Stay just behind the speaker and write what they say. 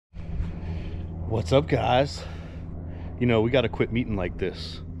What's up, guys? You know, we got to quit meeting like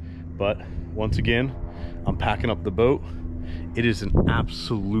this, but once again, I'm packing up the boat. It is an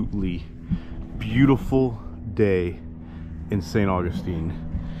absolutely beautiful day in St. Augustine,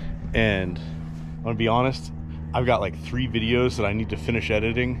 and I'm gonna be honest, I've got like 3 videos that I need to finish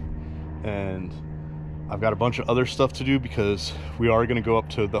editing, and I've got a bunch of other stuff to do because we are going to go up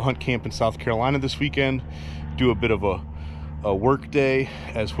to the hunt camp in South Carolina this weekend, do a bit of a work day,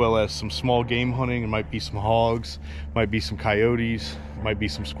 as well as some small game hunting. It might be some hogs, might be some coyotes, might be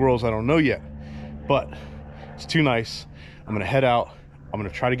some squirrels. I don't know yet, but it's too nice. I'm gonna head out. I'm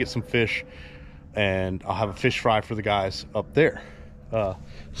gonna try to get some fish, and I'll have a fish fry for the guys up there.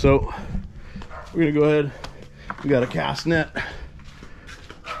 So we're gonna go ahead. We got a cast net.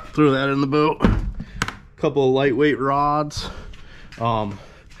 Throw that in the boat. A couple of lightweight rods, and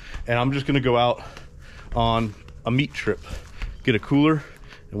I'm just gonna go out on a meat trip, get a cooler,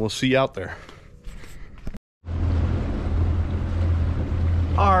 and we'll see you out there.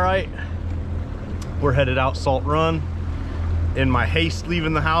 All right, we're headed out Salt Run. In my haste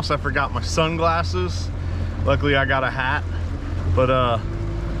leaving the house, I forgot my sunglasses. Luckily I got a hat, but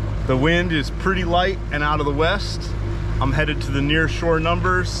the wind is pretty light and out of the west. I'm headed to the near shore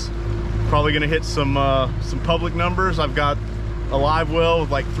numbers. Probably gonna hit some public numbers. I've got a live well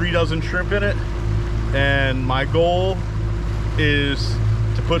with like 3 dozen shrimp in it, and my goal is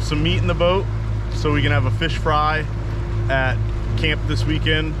to put some meat in the boat so we can have a fish fry at camp this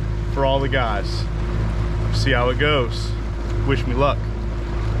weekend for all the guys. See how it goes. Wish me luck.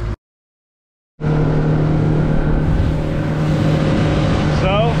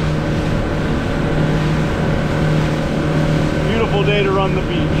 So, beautiful day to run the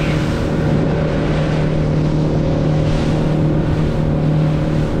beach.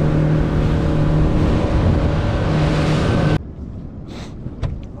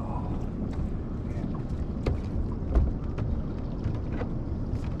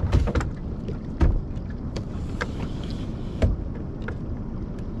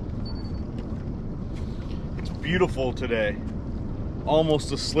 Beautiful today,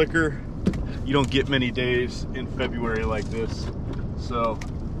 almost a slicker. You don't get many days in February like this, so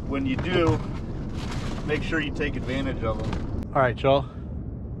when you do, make sure you take advantage of them. All right, y'all,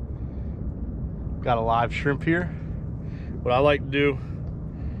 got a live shrimp here. What I like to do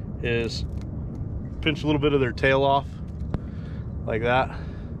is pinch a little bit of their tail off like that.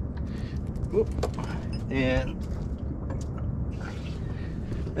 Whoop. And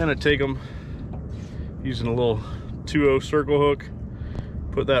then I take them using a little 2-0 circle hook,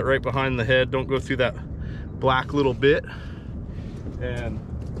 put that right behind the head. Don't go through that black little bit, and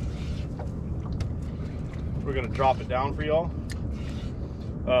we're gonna drop it down for y'all.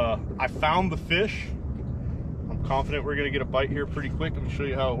 I found the fish. I'm confident we're gonna get a bite here pretty quick. Let me show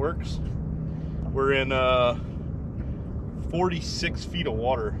you how it works. We're in 46 feet of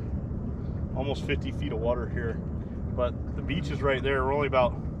water, almost 50 feet of water here, but the beach is right there. We're only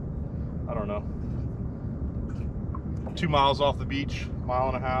about, I don't know, 2 miles off the beach,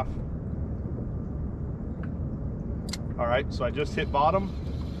 1.5 miles. All right, so I just hit bottom.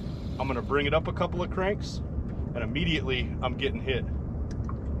 I'm gonna bring it up a couple of cranks, and immediately I'm getting hit.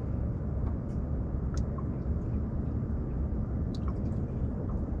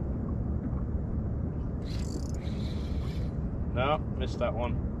 No, missed that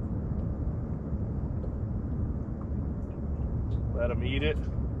one. Let them eat it.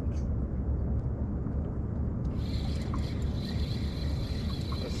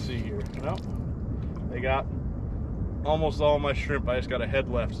 Here. No, they got almost all my shrimp. I just got a head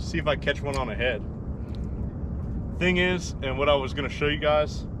left. See if I catch one on a head. Thing is, and what I was going to show you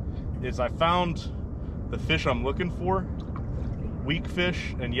guys is I found the fish I'm looking for, weak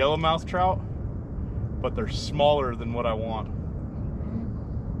fish and yellowmouth trout, but they're smaller than what I want.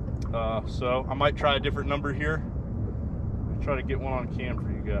 So I might try a different number here. Try to get one on cam for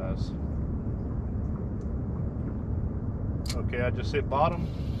you guys. Okay, I just hit bottom.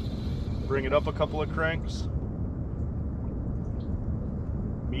 Bring it up a couple of cranks.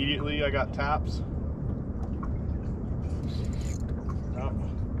 Immediately I got taps. Oh.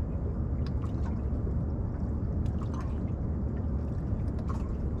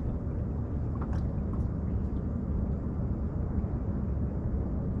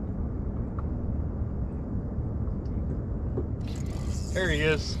 There he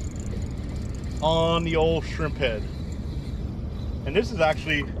is on the old shrimp head. And this is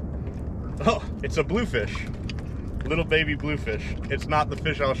actually, oh, it's a bluefish, little baby bluefish. It's not the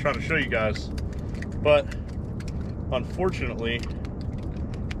fish I was trying to show you guys, but unfortunately,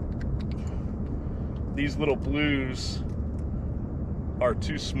 these little blues are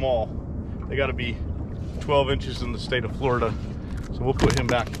too small. They got to be 12 inches in the state of Florida. So we'll put him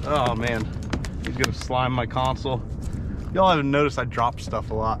back. Oh man, he's gonna slime my console. Y'all haven't noticed I drop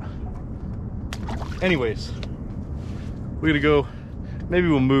stuff a lot. Anyways, we're gonna go, maybe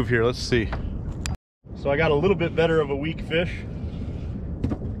we'll move here, let's see. So I got a little bit better of a weak fish.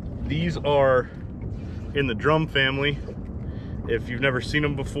 These are in the drum family. If you've never seen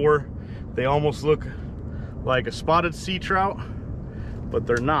them before, they almost look like a spotted sea trout, but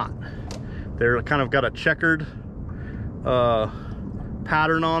they're not. They're kind of got a checkered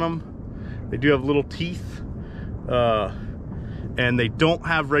pattern on them. They do have little teeth, and they don't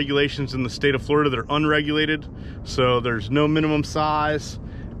have regulations in the state of Florida. They're unregulated, so there's no minimum size,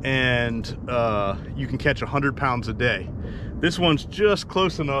 and you can catch 100 pounds a day. This one's just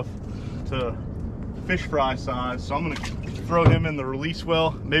close enough to fish fry size, so I'm gonna throw him in the release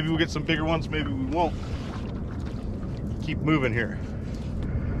well. Maybe we'll get some bigger ones, maybe we won't. Keep moving here.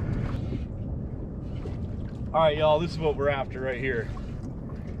 All right, y'all, this is what we're after right here.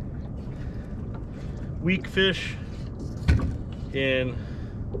 Weak fish in,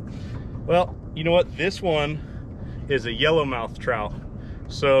 well, you know what? This one is a yellowmouth trout.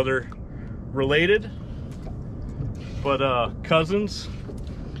 So they're related, but cousins.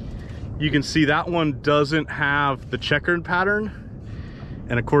 You can see that one doesn't have the checkered pattern.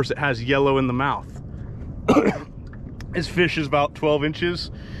 And of course it has yellow in the mouth. This fish is about 12 inches.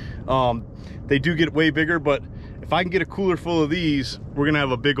 They do get way bigger, but if I can get a cooler full of these, we're gonna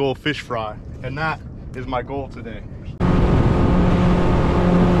have a big old fish fry. And that is my goal today.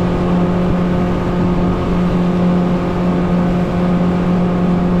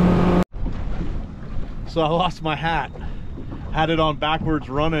 So I lost my hat. Had it on backwards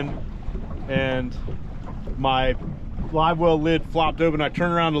running, and my live well lid flopped open. I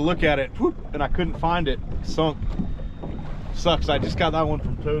turned around to look at it, whoop, and I couldn't find it. Sunk. Sucks. I just got that one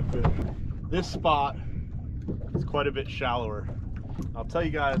from Toadfish. This spot is quite a bit shallower. I'll tell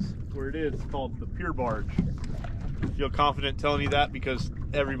you guys where it is. It's called the Pier Barge. I feel confident telling you that because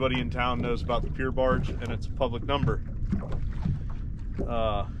everybody in town knows about the Pier Barge, and it's a public number.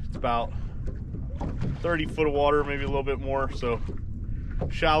 It's about 30 foot of water, maybe a little bit more, so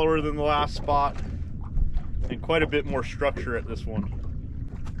shallower than the last spot, and quite a bit more structure at this one.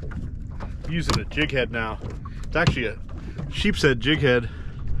 I'm using a jig head now. It's actually a sheep's head jig head.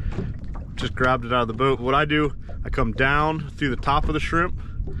 Just grabbed it out of the boat. What I do, I come down through the top of the shrimp,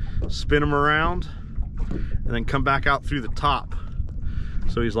 spin them around, and then come back out through the top.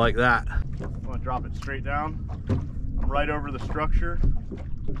 So he's like that. I'm gonna drop it straight down. I'm right over the structure.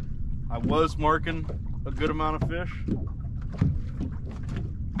 I was marking a good amount of fish.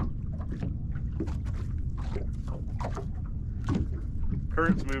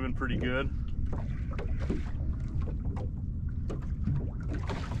 Current's moving pretty good.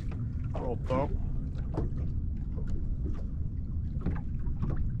 Little thump.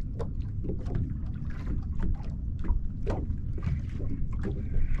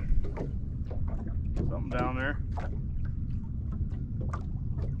 Something down there.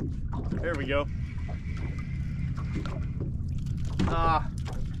 There we go. Ah,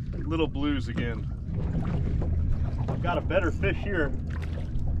 little blues again. Got a better fish here.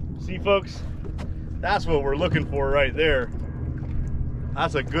 See, folks, that's what we're looking for right there.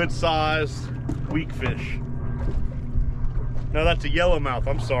 That's a good sized weak fish. No, that's a yellowmouth,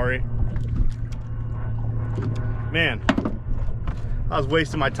 I'm sorry. Man, I was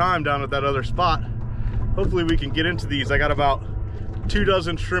wasting my time down at that other spot. Hopefully we can get into these. I got about 2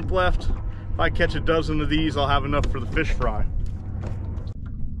 dozen shrimp left. If I catch a dozen of these, I'll have enough for the fish fry.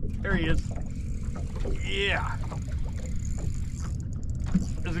 There he is. Yeah.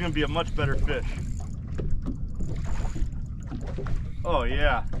 This is gonna be a much better fish. Oh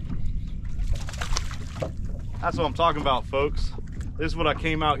yeah. That's what I'm talking about, folks. This is what I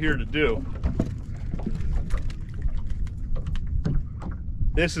came out here to do.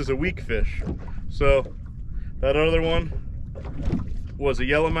 This is a weak fish. So that other one was a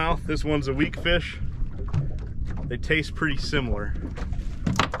yellowmouth. This one's a weak fish. They taste pretty similar.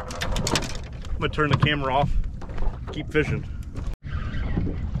 I'm gonna turn the camera off, keep fishing.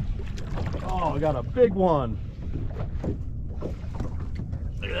 Oh, I got a big one.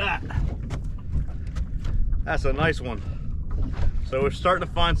 Look at that. That's a nice one. So we're starting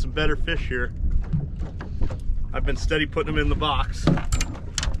to find some better fish here. I've been steady putting them in the box.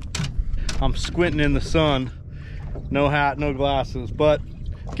 I'm squinting in the sun. No hat, no glasses, but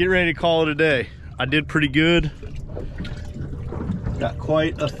get ready to call it a day. I did pretty good. Got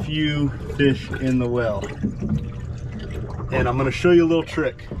quite a few fish in the well. And I'm gonna show you a little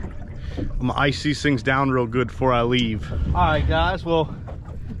trick. I'm gonna ice these things down real good before I leave. All right, guys, well,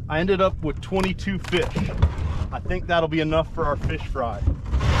 I ended up with 22 fish. I think that'll be enough for our fish fry.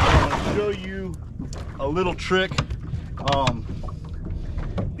 I'm gonna show you a little trick.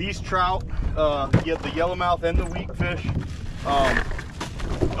 These trout, you have the yellowmouth and the weak fish,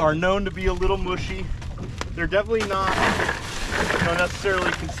 are known to be a little mushy. They're definitely not,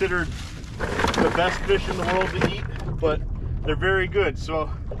 necessarily considered the best fish in the world to eat, but they're very good. So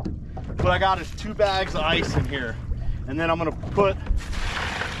what I got is 2 bags of ice in here, and then I'm gonna put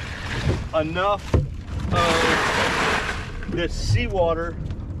enough of this seawater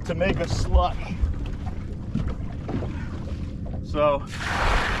to make a slush. So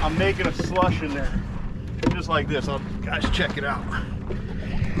I'm making a slush in there, just like this. Guys, check it out.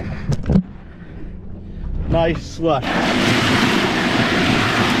 Nice slush.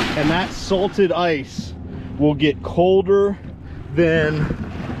 And that salted ice will get colder than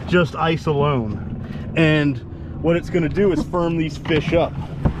just ice alone. And what it's gonna do is firm these fish up.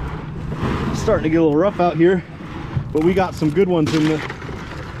 It's starting to get a little rough out here, but we got some good ones in there.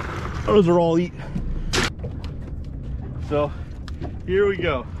 Those are all eat. So here we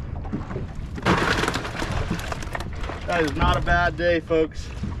go. That is not a bad day, folks.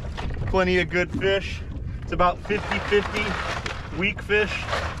 Plenty of good fish. It's about 50-50 weak fish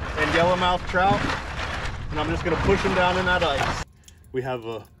and yellowmouth trout. And I'm just gonna push them down in that ice. We have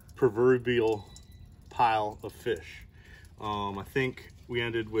a proverbial pile of fish. I think we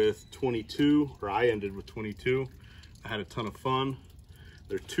ended with 22, or I ended with 22. I had a ton of fun.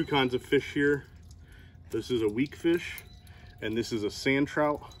 There's 2 kinds of fish here. This is a weak fish, and this is a sand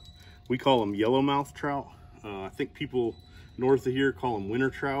trout. We call them yellowmouth trout. I think people north of here call them winter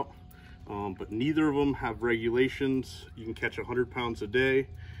trout, but neither of them have regulations. You can catch 100 pounds a day,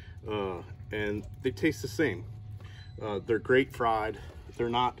 and they taste the same. They're great fried. They're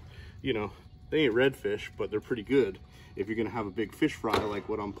not, they ain't redfish, but they're pretty good if you're gonna have a big fish fry like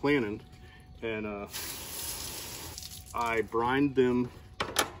what I'm planning. And I brined them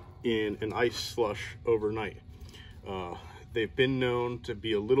in an ice slush overnight. They've been known to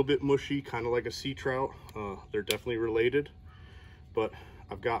be a little bit mushy, kind of like a sea trout. They're definitely related, but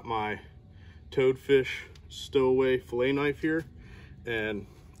I've got my toadfish stowaway fillet knife here, and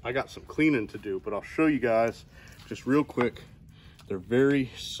I got some cleaning to do, but I'll show you guys just real quick. They're very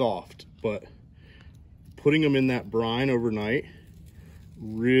soft, but putting them in that brine overnight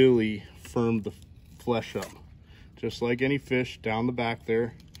really firmed the flesh up, just like any fish down the back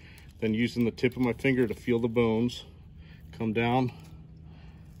there. Then using the tip of my finger to feel the bones come down,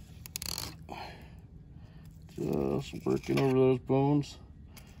 just working over those bones,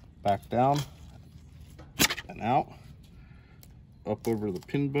 back down and out, up over the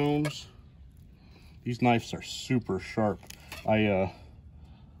pin bones. These knives are super sharp. I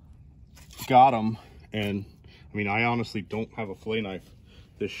got them, and I mean, I honestly don't have a fillet knife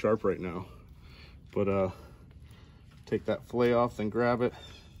this sharp right now, but take that fillet off, then grab it,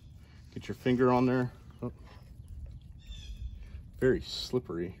 get your finger on there. Oh, very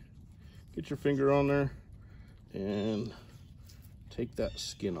slippery. Get your finger on there and take that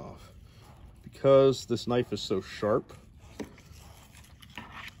skin off. Because this knife is so sharp,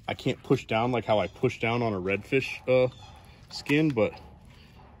 I can't push down like how I push down on a redfish skin, but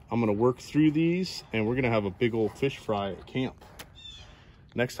I'm gonna work through these and we're gonna have a big old fish fry at camp.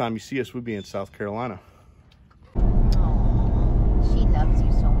 Next time you see us, we'll be in South Carolina. Oh, she loves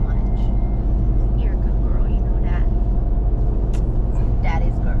you so much. You're a good girl, you know that.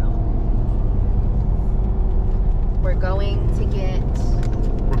 Daddy's girl. We're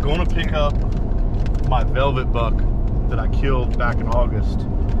going to pick up my velvet buck that I killed back in August.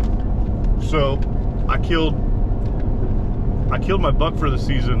 So I killed my buck for the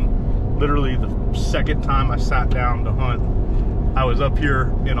season literally the second time I sat down to hunt. I was up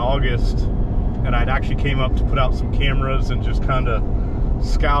here in August, and I'd actually came up to put out some cameras and just kind of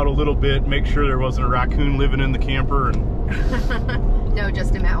scout a little bit, make sure there wasn't a raccoon living in the camper. And no,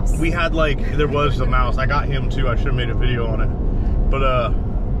 just a mouse. We had there was a mouse. I got him too. I should have made a video on it. But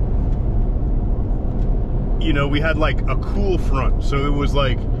we had a cool front, so it was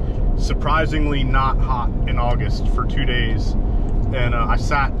surprisingly not hot in August for 2 days. And I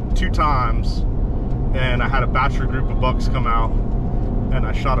sat 2 times, and I had a bachelor group of bucks come out, and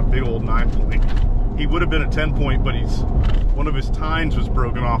I shot a big old 9-point. He would have been a 10-point, but one of his tines was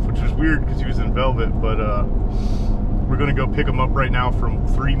broken off, which was weird because he was in velvet. But we're gonna go pick him up right now from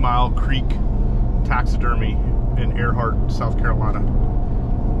 3 Mile Creek Taxidermy in Earhart, South Carolina.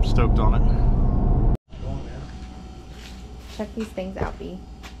 I'm stoked on it. Check these things out, B.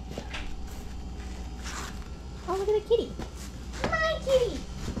 Oh, look at the kitty. Hi, kitty.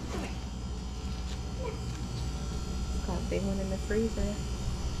 Got a big one in the freezer.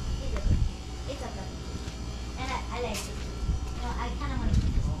 I like it. No, I kind of want to keep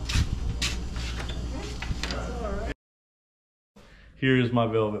it. Here is my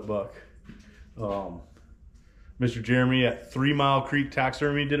velvet buck. Mr. Jeremy at 3 Mile Creek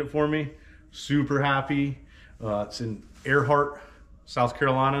Taxidermy did it for me. Super happy. It's in Earhart, South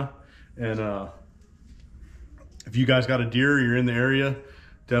Carolina. And if you guys got a deer, you're in the area,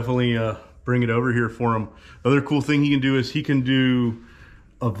 definitely bring it over here for him. The other cool thing he can do is he can do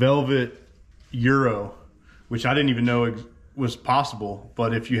a velvet euro, which I didn't even know was possible.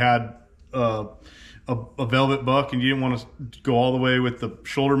 But if you had a velvet buck and you didn't want to go all the way with the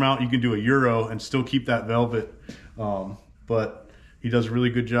shoulder mount, you can do a euro and still keep that velvet. But he does a really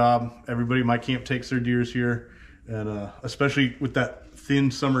good job. Everybody at my camp takes their deers here, and especially with that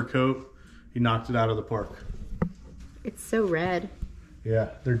thin summer coat, he knocked it out of the park. It's so red. Yeah,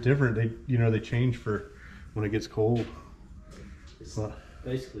 they're different. They change for when it gets cold. It's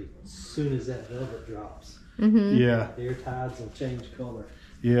basically as soon as that velvet drops, Yeah, deer tides will change color.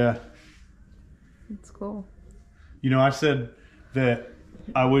 yeah. It's cool. I said that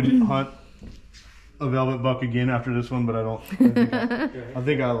I wouldn't hunt a velvet buck again after this one, but I don't. I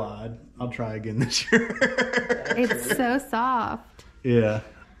think I lied. I'll try again this year. It's so soft. Yeah.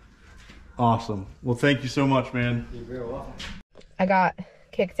 Awesome. Well, thank you so much, man. You're very welcome. I got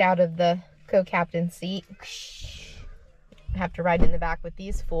kicked out of the co-captain seat. I have to ride in the back with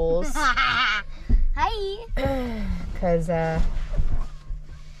these fools. Hi. Because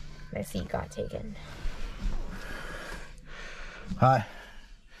my seat got taken. Hi.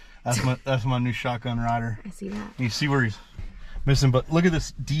 That's my new shotgun rider. I see that. You see where he's missing, but look at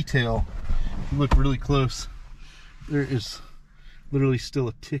this detail. You look really close. There is literally still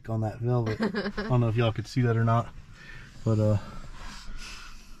a tick on that velvet. I don't know if y'all could see that or not, but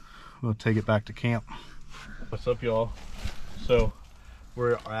we'll take it back to camp. What's up, y'all? So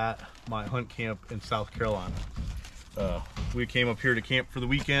we're at my hunt camp in South Carolina. We came up here to camp for the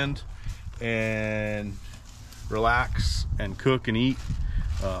weekend and relax and cook and eat.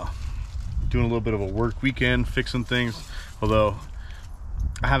 Doing a little bit of a work weekend, fixing things, although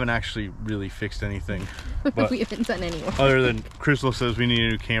I haven't actually really fixed anything. But We haven't done any work. other than Crystal says we need a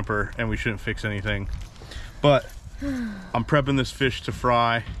new camper and we shouldn't fix anything. But I'm prepping this fish to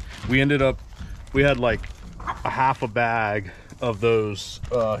fry. We had like a half a bag of those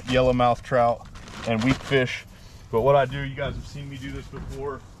yellowmouth trout and weak fish. But what I do, you guys have seen me do this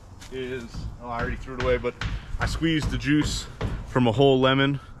before, is, I already threw it away, but I squeeze the juice from a whole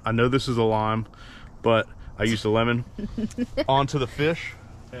lemon. I know this is a lime, but I used a lemon onto the fish.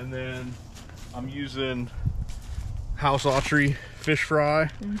 And then I'm using House Autry fish fry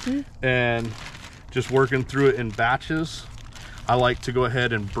and just working through it in batches. I like to go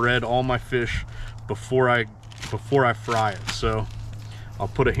ahead and bread all my fish before I fry it. So I'll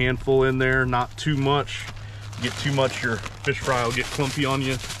put a handful in there, not too much. Get too much, your fish fry will get clumpy on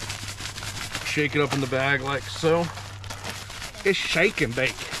you. Shake it up in the bag like so. It's shaking,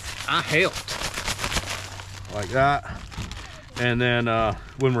 baby. I helped. Like that. And then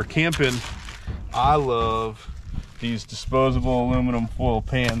when we're camping, I love these disposable aluminum foil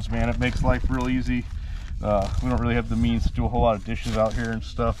pans, man. It makes life real easy. We don't really have the means to do a whole lot of dishes out here and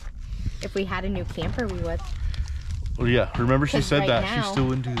stuff. If we had a new camper, we would. Well, yeah, remember she 'Cause said right that. now- She still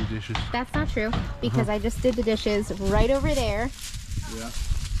wouldn't do the dishes. That's not true, because I just did the dishes right over there Yeah.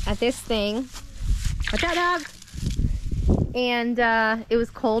 at this thing. Watch out, dog! And it was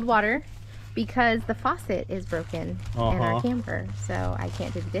cold water because the faucet is broken in our camper, so I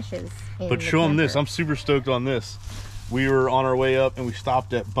can't do the dishes in But the show them this. camper. I'm super stoked on this. We were on our way up and we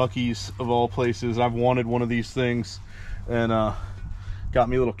stopped at Buc-ee's of all places. I've wanted one of these things, and got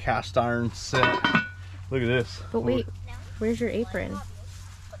me a little cast iron set. Look at this. But wait, where's your apron?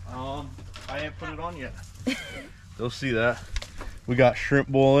 I ain't put it on yet. They'll see that. We got shrimp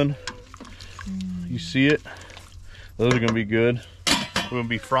boiling. You see it? Those are gonna be good. We're gonna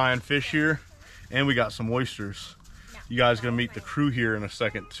be frying fish here, and we got some oysters. You guys are gonna meet the crew here in a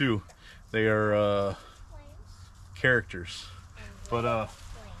second too. They are characters. But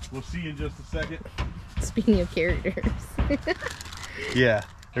we'll see you in just a second. Speaking of characters. Yeah,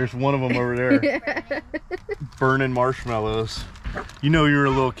 there's one of them over there. Burning marshmallows. You know, you're a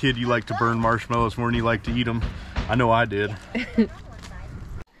little kid, you like to burn marshmallows more than you like to eat them. I know I did.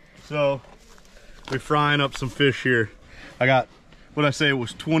 So we're frying up some fish here. I got, what I say, it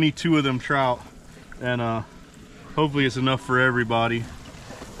was 22 of them trout, and hopefully it's enough for everybody.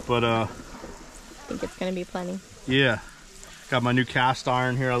 But I think it's gonna be plenty. yeah, got my new cast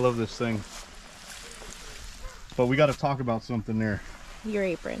iron here. I love this thing. But we got to talk about something there. Your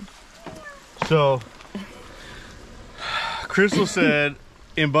apron. So Crystal said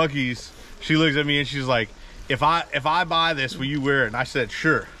in Buc-ee's, she looks at me and she's like, if I buy this, will you wear it? And I said,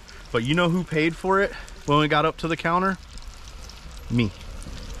 sure. But you know who paid for it when we got up to the counter? Me.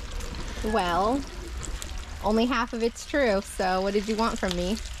 Well, only half of it's true. So what did you want from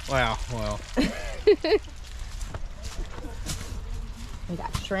me? Wow, well. We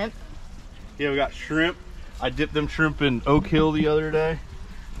got shrimp. Yeah, we got shrimp. I dipped them shrimp in Oak Hill the other day.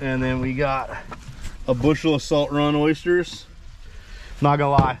 And then we got a bushel of Salt Run oysters. Not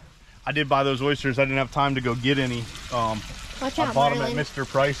gonna lie, I did buy those oysters. I didn't have time to go get any. Watch I out, bought them Marlin. at Mr.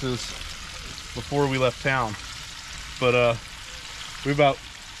 Price's before we left town. But we're about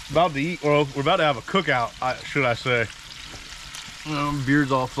to eat, or we're about to have a cookout, should I say.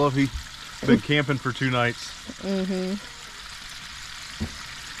 Beard's all fluffy. Been camping for 2 nights. Mm-hmm.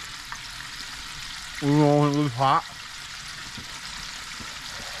 We're going to lose hot.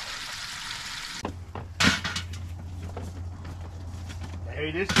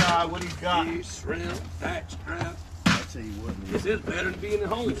 Hey, this guy, what he's got? Shrimp, back strap. I'll tell you what, man. This is better than being at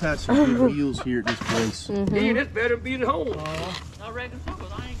home. We've had some good meals here at this place. Yeah, that's better than being at home.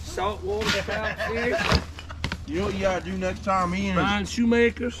 Salt water, trout, fish, You know what you gotta do next time, Ian? fine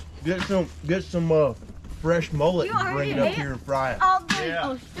shoemakers. Get some fresh mullet and bring it up here and fry it. All the Yeah.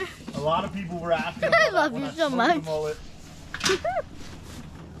 oysters. A lot of people were asking. I about love that when you I so smoked the much. mullet.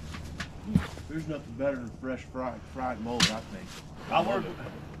 There's nothing better than fresh fried mullet, I think. I work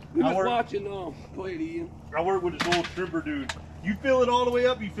We I was work- watching Play It Ian. with this old shrimper dude. You fill it all the way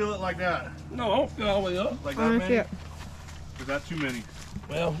up, you fill it like that. No, I don't feel all the way up. Like Oh, that many? shit. Is that too many?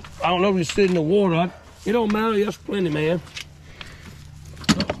 Well, I don't know if you sit in the water. It don't matter. That's plenty, man.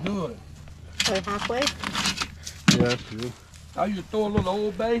 Looks good. So halfway. Yeah, that's true. How you throw a little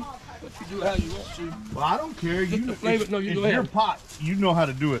Old Bay, but you do it how you want to. Well, I don't care. Get the flavor. No, you it's go ahead. your pot. You know how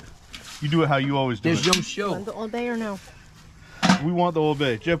to do it. You do it how you always do It's it. your show. Want the Old Bay or no? We want the Old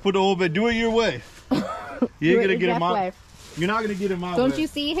Bay. Jeff, put the Old Bay. Do it your way. You ain't Do gonna it get it Jeff my. way. You're not gonna get it my Don't way. you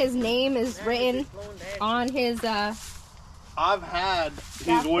see his name is written on his I've had his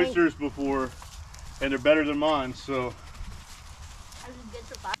That's oysters before, and they're better than mine. So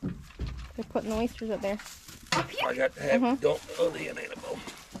they're putting the oysters up there. I got to have it dumped the other end, ain't it, Bo?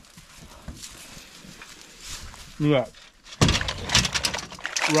 yeah,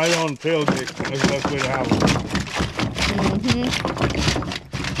 right on tailgate. That's the best way to have it.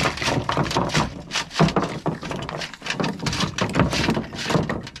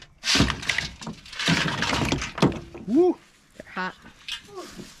 Woo! They're hot.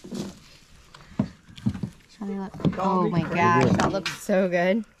 Oh my gosh, that looks so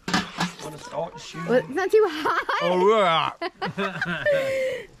good. Want to start the shoe? But it's not too hot. Oh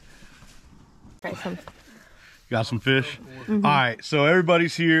yeah. Try some. Got some fish. All right, so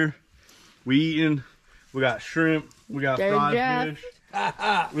everybody's here. We eating. We got shrimp. We got There, fried Jeff.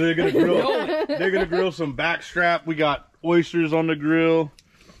 fish. They're gonna grill. They're gonna grill some backstrap. We got oysters on the grill.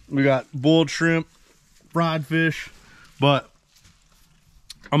 We got boiled shrimp, fried fish. But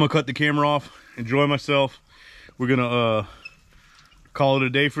I'm gonna cut the camera off. Enjoy myself. We're gonna call it a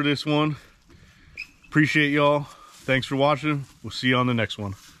day for this one. Appreciate y'all. Thanks for watching. We'll see you on the next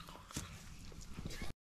one.